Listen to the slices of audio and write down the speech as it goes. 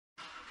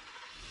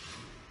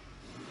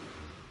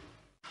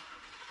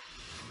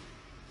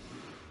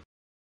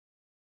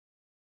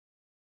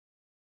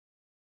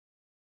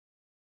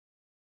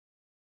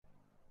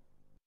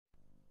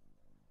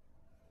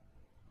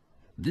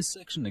This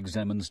section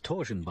examines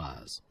torsion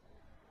bars.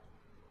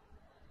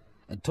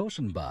 A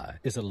torsion bar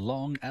is a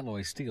long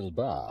alloy steel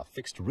bar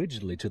fixed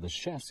rigidly to the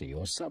chassis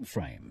or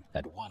subframe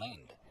at one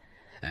end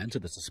and to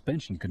the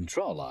suspension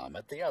control arm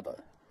at the other.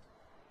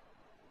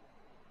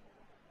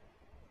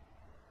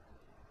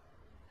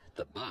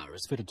 The bar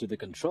is fitted to the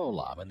control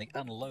arm in the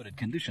unloaded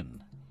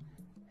condition,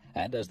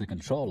 and as the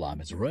control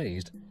arm is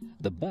raised,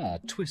 the bar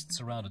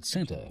twists around its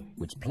center,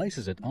 which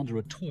places it under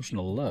a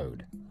torsional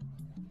load.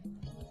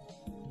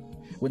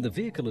 When the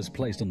vehicle is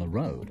placed on the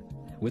road,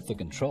 with the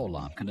control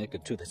arm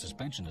connected to the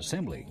suspension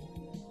assembly,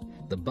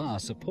 the bar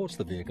supports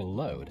the vehicle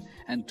load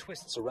and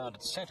twists around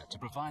its center to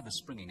provide the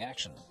springing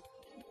action.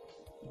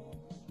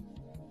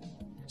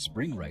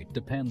 Spring rate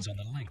depends on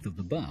the length of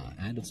the bar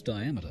and its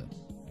diameter.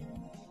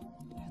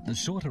 The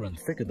shorter and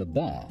thicker the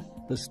bar,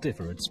 the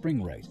stiffer its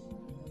spring rate.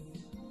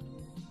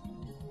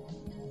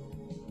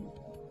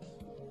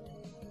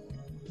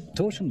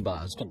 Torsion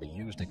bars can be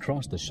used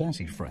across the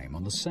chassis frame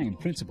on the same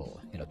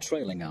principle in a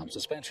trailing arm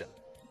suspension,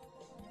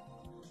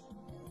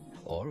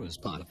 or as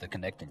part of the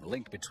connecting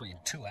link between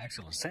two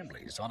axle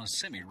assemblies on a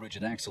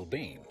semi-rigid axle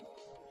beam.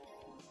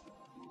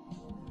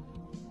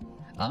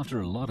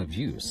 After a lot of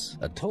use,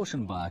 a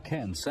torsion bar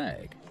can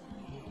sag.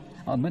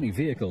 On many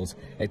vehicles,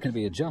 it can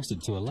be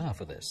adjusted to allow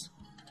for this.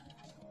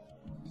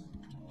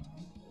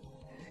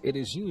 It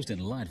is used in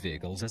light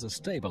vehicles as a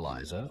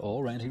stabilizer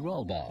or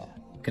anti-roll bar,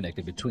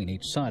 connected between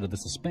each side of the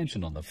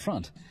suspension on the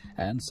front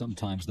and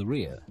sometimes the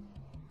rear.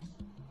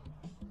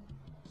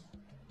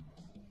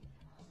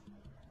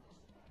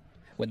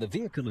 When the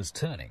vehicle is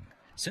turning,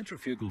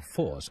 centrifugal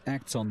force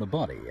acts on the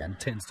body and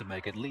tends to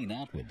make it lean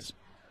outwards.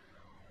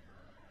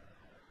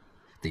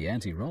 The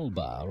anti-roll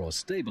bar or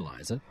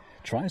stabilizer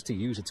tries to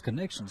use its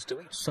connections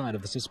to each side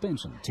of the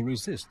suspension to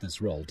resist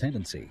this roll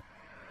tendency.